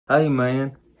Hey,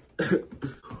 man.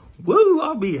 Woo,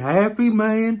 I'll be happy,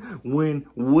 man, when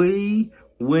we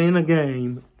win a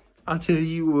game. I tell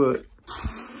you what.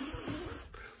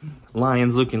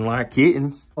 Lions looking like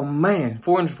kittens. Oh, man.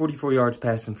 444 yards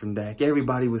passing from Dak.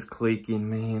 Everybody was clicking,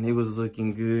 man. It was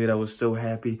looking good. I was so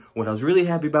happy. What I was really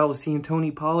happy about was seeing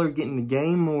Tony Pollard getting the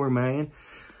game more, man.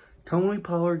 Tony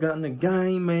Pollard got in the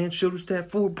game, man. Showed us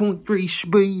that 4.3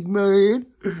 speed, man.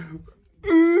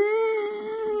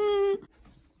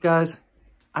 Guys,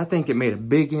 I think it made a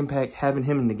big impact having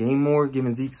him in the game more,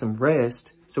 giving Zeke some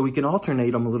rest so we can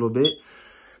alternate him a little bit.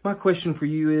 My question for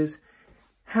you is,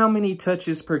 how many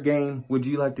touches per game would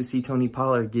you like to see Tony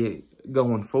Pollard get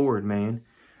going forward, man?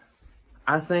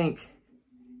 I think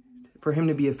for him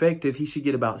to be effective, he should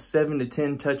get about 7 to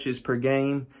 10 touches per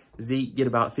game. Zeke get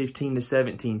about 15 to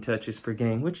 17 touches per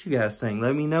game. What you guys think?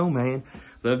 Let me know, man.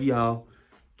 Love y'all.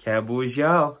 Cowboys,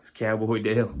 y'all. It's Cowboy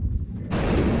Dale.